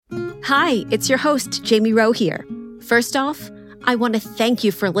Hi, it's your host, Jamie Rowe here. First off, I want to thank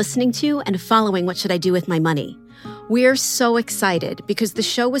you for listening to and following What Should I Do With My Money? We're so excited because the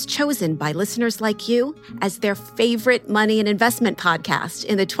show was chosen by listeners like you as their favorite money and investment podcast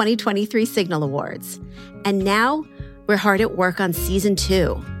in the 2023 Signal Awards. And now we're hard at work on season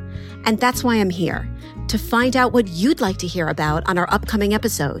 2. And that's why I'm here, to find out what you'd like to hear about on our upcoming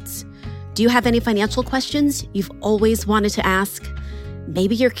episodes. Do you have any financial questions you've always wanted to ask?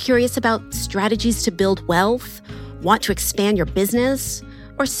 Maybe you're curious about strategies to build wealth, want to expand your business,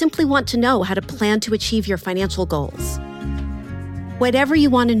 or simply want to know how to plan to achieve your financial goals. Whatever you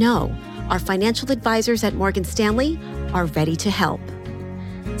want to know, our financial advisors at Morgan Stanley are ready to help.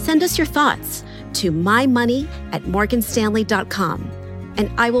 Send us your thoughts to mymoney@morganstanley.com,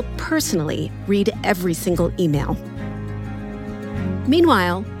 and I will personally read every single email.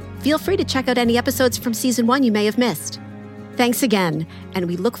 Meanwhile, feel free to check out any episodes from Season 1 you may have missed. Thanks again, and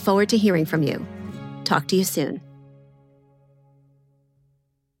we look forward to hearing from you. Talk to you soon.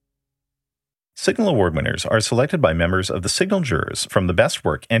 Signal Award winners are selected by members of the Signal jurors from the best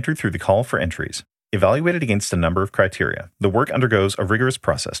work entered through the call for entries. Evaluated against a number of criteria, the work undergoes a rigorous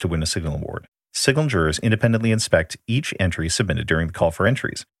process to win a Signal Award. Signal jurors independently inspect each entry submitted during the call for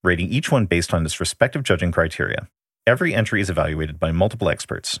entries, rating each one based on its respective judging criteria. Every entry is evaluated by multiple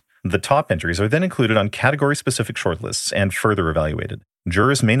experts. The top entries are then included on category-specific shortlists and further evaluated.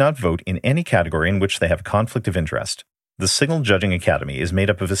 Jurors may not vote in any category in which they have a conflict of interest. The Signal Judging Academy is made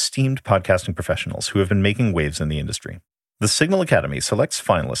up of esteemed podcasting professionals who have been making waves in the industry. The Signal Academy selects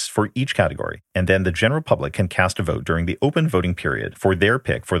finalists for each category, and then the general public can cast a vote during the open voting period for their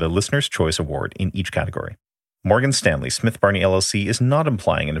pick for the Listener's Choice Award in each category. Morgan Stanley Smith Barney LLC is not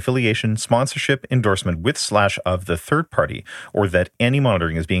implying an affiliation, sponsorship, endorsement with/of the third party, or that any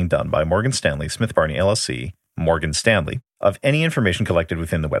monitoring is being done by Morgan Stanley Smith Barney LLC, Morgan Stanley, of any information collected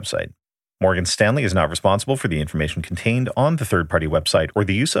within the website. Morgan Stanley is not responsible for the information contained on the third-party website or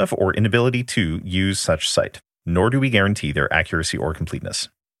the use of or inability to use such site, nor do we guarantee their accuracy or completeness.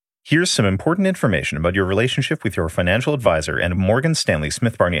 Here's some important information about your relationship with your financial advisor and Morgan Stanley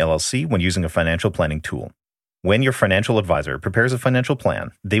Smith Barney LLC when using a financial planning tool. When your financial advisor prepares a financial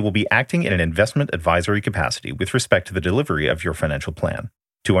plan, they will be acting in an investment advisory capacity with respect to the delivery of your financial plan.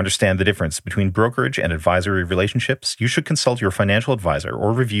 To understand the difference between brokerage and advisory relationships, you should consult your financial advisor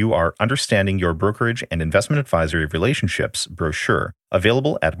or review our Understanding Your Brokerage and Investment Advisory Relationships brochure,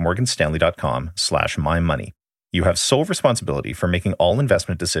 available at morganstanley.com/mymoney. You have sole responsibility for making all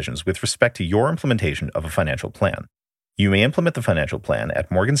investment decisions with respect to your implementation of a financial plan. You may implement the financial plan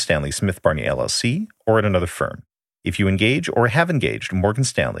at Morgan Stanley Smith Barney LLC or at another firm. If you engage or have engaged Morgan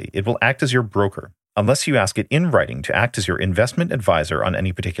Stanley, it will act as your broker, unless you ask it in writing to act as your investment advisor on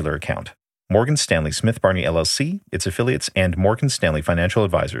any particular account. Morgan Stanley Smith Barney LLC, its affiliates, and Morgan Stanley Financial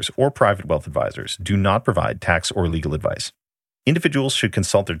Advisors or private wealth advisors do not provide tax or legal advice. Individuals should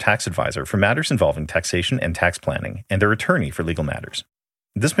consult their tax advisor for matters involving taxation and tax planning, and their attorney for legal matters.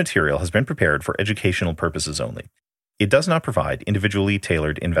 This material has been prepared for educational purposes only. It does not provide individually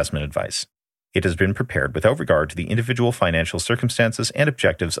tailored investment advice. It has been prepared without regard to the individual financial circumstances and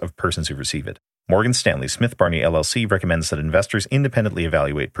objectives of persons who receive it. Morgan Stanley Smith Barney LLC recommends that investors independently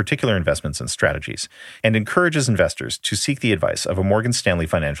evaluate particular investments and strategies, and encourages investors to seek the advice of a Morgan Stanley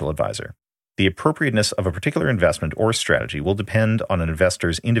financial advisor. The appropriateness of a particular investment or strategy will depend on an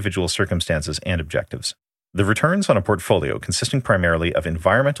investor's individual circumstances and objectives. The returns on a portfolio consisting primarily of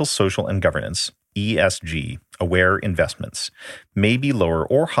environmental, social, and governance (ESG) aware investments may be lower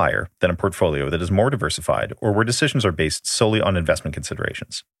or higher than a portfolio that is more diversified or where decisions are based solely on investment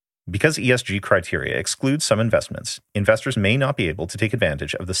considerations. Because ESG criteria excludes some investments, investors may not be able to take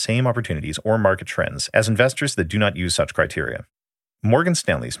advantage of the same opportunities or market trends as investors that do not use such criteria. Morgan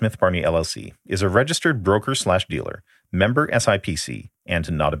Stanley Smith Barney LLC is a registered broker/dealer, member SIPC,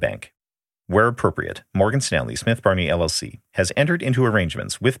 and not a bank. Where appropriate, Morgan Stanley Smith Barney LLC has entered into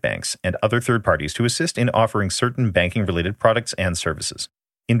arrangements with banks and other third parties to assist in offering certain banking-related products and services.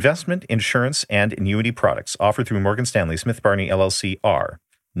 Investment, insurance, and annuity products offered through Morgan Stanley Smith Barney LLC are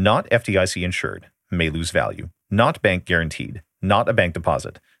not FDIC insured, may lose value, not bank guaranteed, not a bank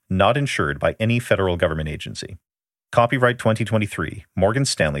deposit, not insured by any federal government agency. Copyright 2023, Morgan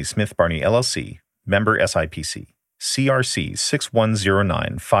Stanley Smith Barney LLC, member SIPC. CRC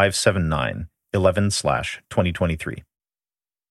 6109579 11/2023.